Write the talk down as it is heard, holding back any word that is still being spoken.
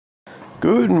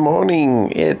Good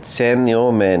morning, it's Sam the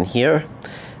Oil Man here,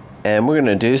 and we're going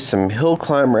to do some hill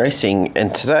climb racing.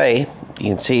 And today, you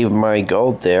can see my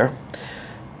gold there.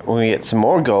 We're going to get some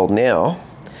more gold now,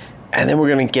 and then we're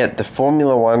going to get the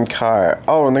Formula 1 car.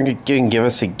 Oh, and they're going to give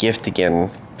us a gift again.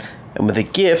 And with a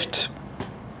gift,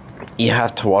 you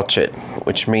have to watch it,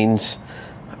 which means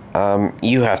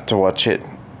you have to watch it,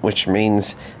 which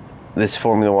means this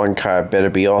Formula 1 car better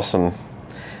be awesome.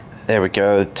 There we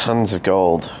go, tons of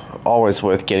gold. Always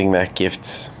worth getting that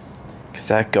gift, because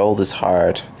that gold is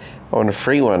hard. I want a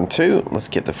free one too. Let's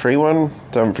get the free one.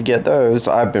 Don't forget those.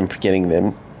 I've been forgetting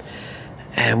them.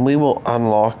 And we will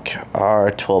unlock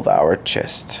our 12-hour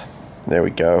chest. There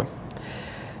we go.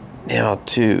 Now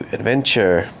to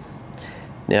adventure.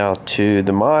 Now to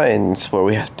the mines, where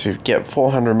we have to get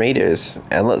 400 meters.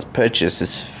 And let's purchase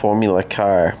this Formula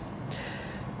car.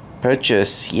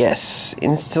 Purchase, yes.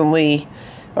 Instantly.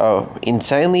 Oh,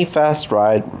 insanely fast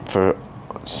ride for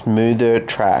smoother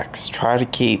tracks. Try to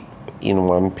keep in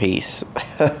one piece.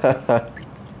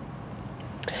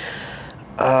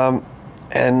 And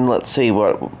let's see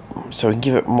what. So we can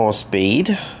give it more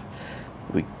speed.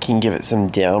 We can give it some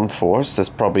downforce. That's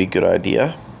probably a good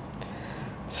idea.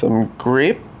 Some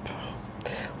grip.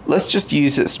 Let's just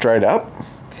use it straight up,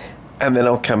 and then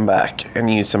I'll come back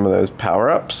and use some of those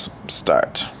power-ups.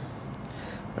 Start.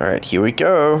 Alright, here we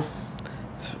go.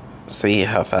 See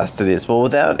how fast it is. Well,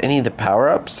 without any of the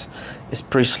power-ups, it's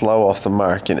pretty slow off the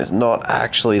mark, and it's not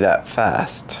actually that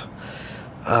fast.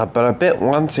 But I bet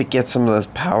once it gets some of those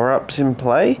power-ups in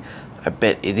play, I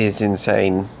bet it is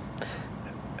insane.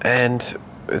 And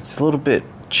it's a little bit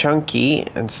chunky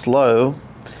and slow,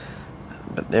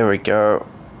 but there we go.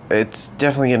 It's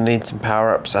definitely going to need some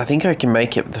power-ups. I think I can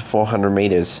make it the 400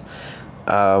 meters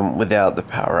without the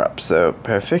power-ups, so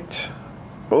perfect.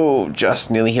 Oh,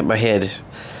 just nearly hit my head.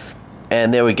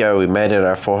 And there we go, we made it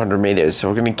our 400 meters, so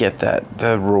we're going to get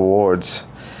the rewards.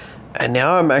 And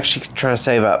now I'm actually trying to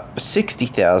save up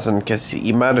 60,000, because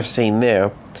you might have seen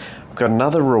there, I've got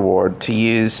another reward to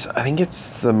use. I think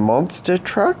it's the monster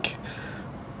truck.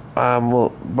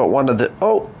 Well, but one of the,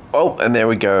 oh, and there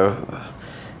we go.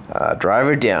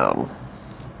 Driver down.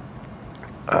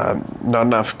 Not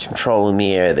enough control in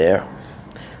the air there.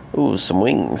 Ooh, some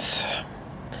wings.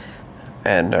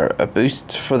 And a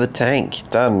boost for the tank,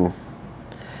 done.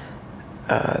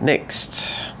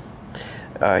 Next,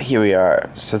 here we are.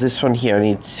 So this one here, I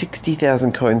need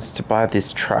 60,000 coins to buy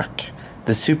this truck,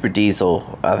 the Super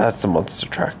Diesel. That's the monster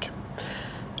truck.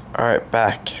 Alright,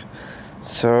 back.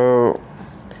 So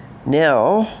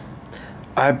now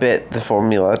I bet the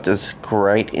Formula does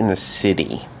great in the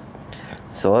city.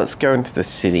 So let's go into the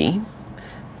city,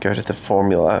 go to the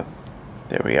Formula.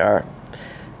 There we are.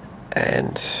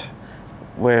 And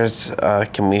where's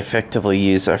can we effectively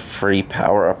use our free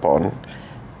power up on?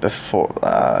 Before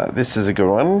this is a good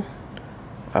one.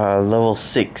 Level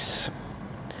 6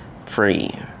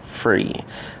 free.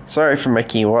 Sorry for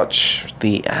making you watch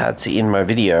the ads in my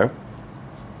video,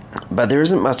 but there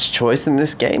isn't much choice in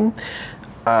this game,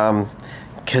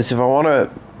 because if I want to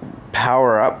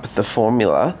power up the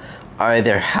Formula, I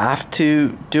either have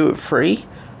to do it free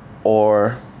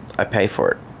or I pay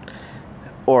for it.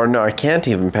 Or no, I can't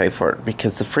even pay for it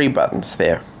because the free button's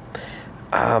there.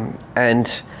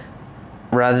 And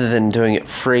rather than doing it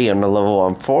free on the level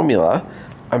 1 Formula,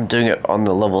 I'm doing it on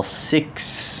the level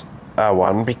 6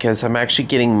 one, because I'm actually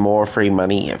getting more free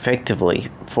money effectively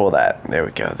for that. There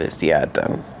we go, there's the ad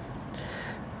done.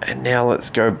 And now let's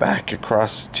go back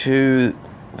across to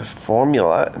the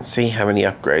Formula and see how many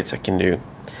upgrades I can do.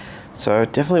 So I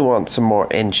definitely want some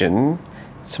more engine,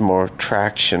 some more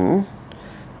traction,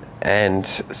 and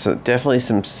so definitely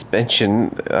some suspension.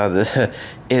 The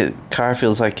car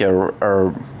feels like a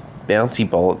bouncy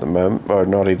ball at the moment, or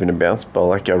not even a bouncy ball,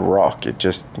 like a rock. It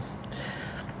just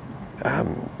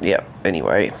yeah,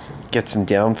 anyway, get some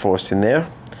downforce in there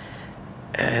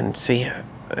and see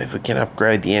if we can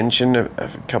upgrade the engine a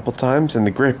couple times. And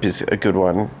the grip is a good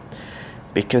one,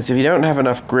 because if you don't have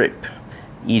enough grip,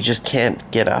 you just can't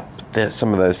get up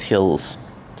some of those hills.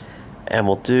 And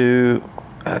we'll do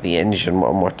the engine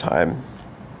one more time.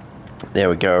 There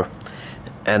we go.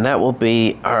 And that will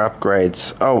be our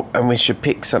upgrades. Oh, and we should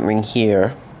pick something here.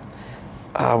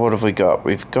 What have we got?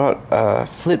 We've got a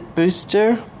flip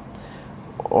booster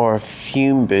or a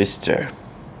fume booster.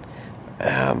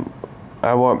 I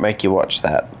won't make you watch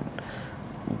that.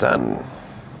 Done.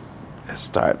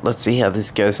 Start. Let's see how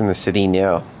this goes in the city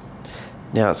now.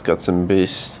 Now it's got some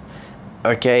boosts.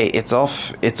 Okay, it's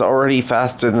off. It's already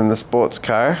faster than the sports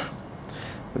car,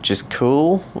 which is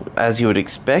cool, as you would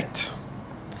expect.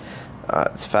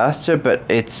 It's faster, but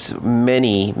it's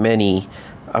many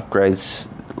upgrades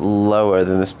lower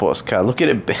than the sports car. Look at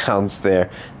it bounce there.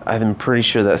 I'm pretty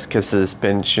sure that's because the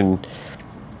suspension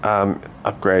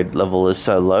upgrade level is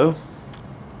so low.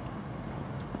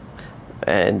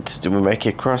 And did we make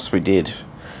it across? We did.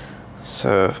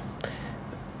 So,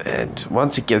 and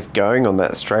once it gets going on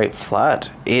that straight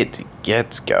flat, it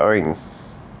gets going.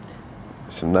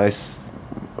 Some nice,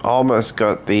 almost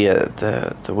got the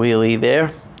wheelie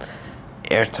there.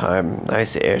 Airtime,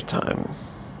 nice airtime.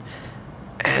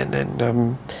 And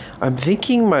then I'm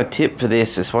thinking my tip for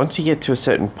this is once you get to a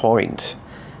certain point,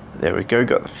 there we go,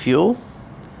 got the fuel.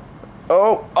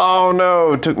 Oh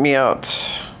no, it took me out.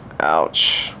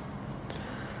 Ouch.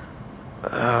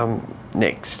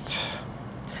 Next.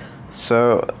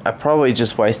 So I probably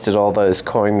just wasted all those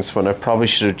coins when I probably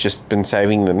should have just been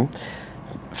saving them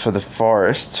for the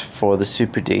forest for the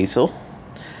super diesel.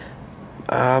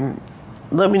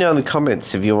 Let me know in the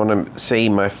comments if you want to see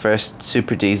my first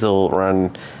super diesel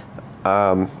run.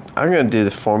 I'm going to do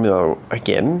the formula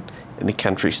again in the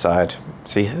countryside.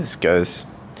 See how this goes.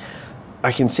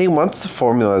 I can see once the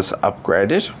formula is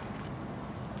upgraded,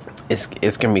 it's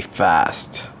going to be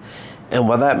fast. And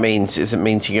what that means is it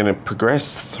means you're going to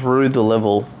progress through the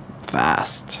level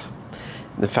fast.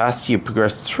 The faster you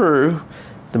progress through,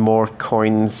 the more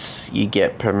coins you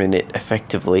get per minute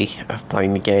effectively of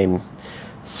playing the game.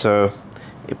 So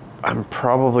I'm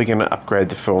probably going to upgrade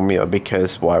the formula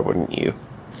because why wouldn't you?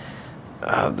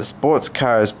 The sports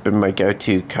car has been my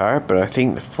go-to car, but I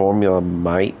think the formula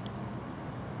might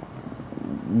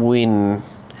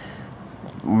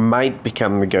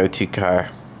become the go-to car.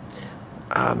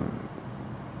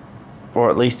 Or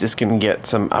at least it's going to get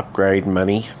some upgrade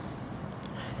money.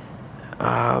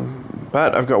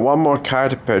 But I've got one more car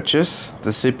to purchase,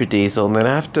 the super diesel, and then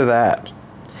after that,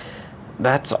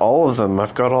 that's all of them.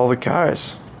 I've got all the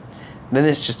cars. Then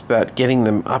it's just about getting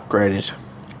them upgraded.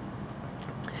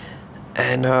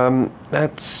 And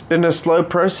that's been a slow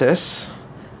process.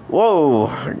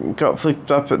 Whoa, got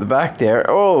flipped up at the back there.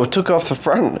 Oh, took off the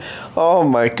front. Oh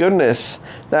my goodness,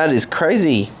 that is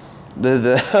crazy.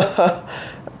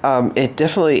 It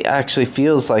definitely actually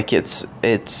feels like it's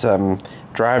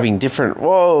driving different.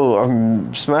 Whoa,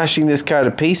 I'm smashing this car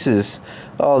to pieces.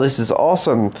 Oh, this is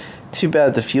awesome. Too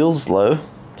bad the fuel's low.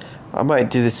 I might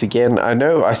do this again. I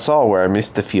know I saw where I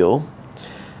missed the fuel.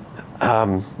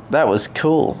 That was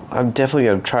cool. I'm definitely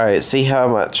going to try it. See how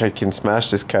much I can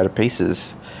smash this car to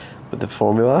pieces with the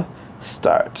formula.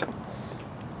 Start.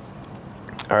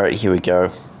 Alright, here we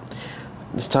go.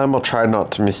 This time I'll try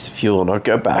not to miss the fuel, and I'll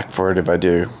go back for it if I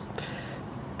do.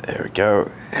 There we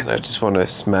go. And I just want to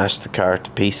smash the car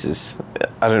to pieces.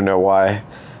 I don't know why.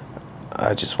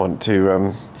 I just want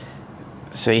to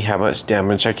see how much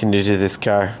damage I can do to this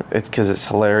car. It's because it's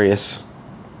hilarious.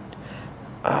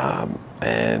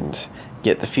 And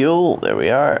get the fuel. There we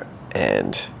are.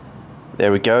 And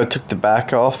there we go. Took the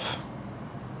back off.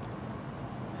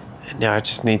 And now I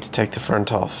just need to take the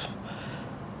front off.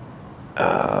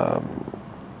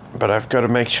 But I've got to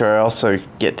make sure I also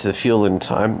get to the fuel in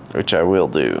time, which I will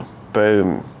do.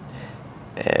 Boom.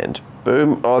 And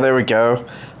boom. Oh, there we go.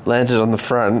 Landed on the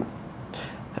front.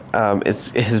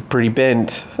 It's pretty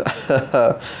bent.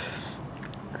 There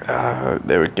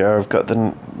we go. I've got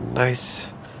the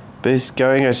nice boost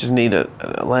going. I just need to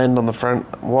land on the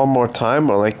front one more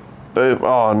time, or like boom.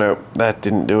 Oh no, that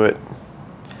didn't do it.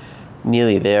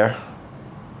 Nearly there.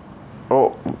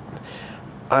 Oh,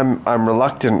 I'm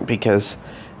reluctant because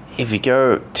if you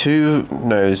go too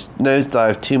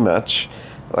nosedive too much,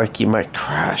 like you might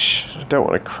crash. I don't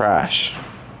want to crash.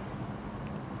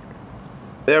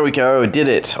 There we go, did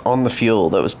it on the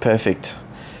fuel. That was perfect.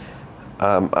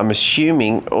 I'm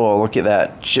assuming, oh look at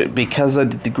that, because I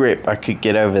did the grip I could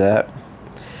get over that.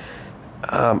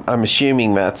 I'm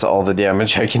assuming that's all the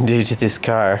damage I can do to this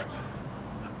car.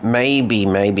 Maybe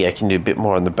I can do a bit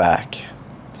more on the back.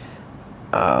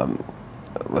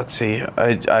 Let's see,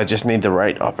 I just need the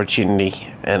right opportunity,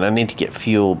 and I need to get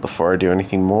fuel before I do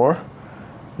anything more.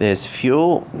 There's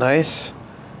fuel, nice,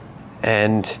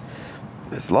 and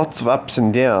there's lots of ups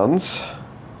and downs.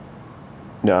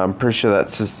 No, I'm pretty sure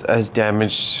that's as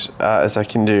damaged as I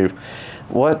can do.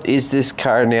 What is this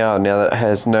car now that it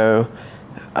has no...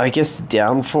 I guess the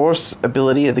downforce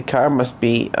ability of the car must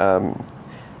be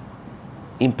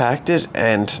impacted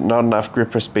and not enough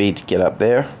gripper speed to get up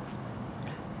there.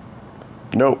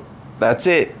 Nope, that's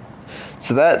it.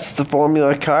 So that's the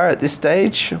Formula car at this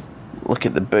stage. Look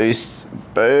at the boosts.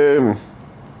 Boom.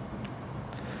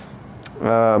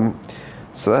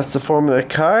 So that's the Formula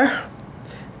car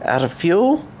out of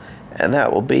fuel, and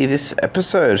that will be this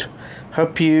episode.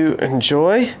 Hope you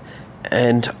enjoy,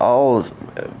 and I'll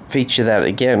feature that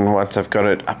again once I've got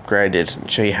it upgraded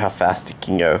and show you how fast it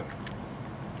can go.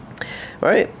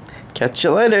 Alright, catch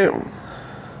you later.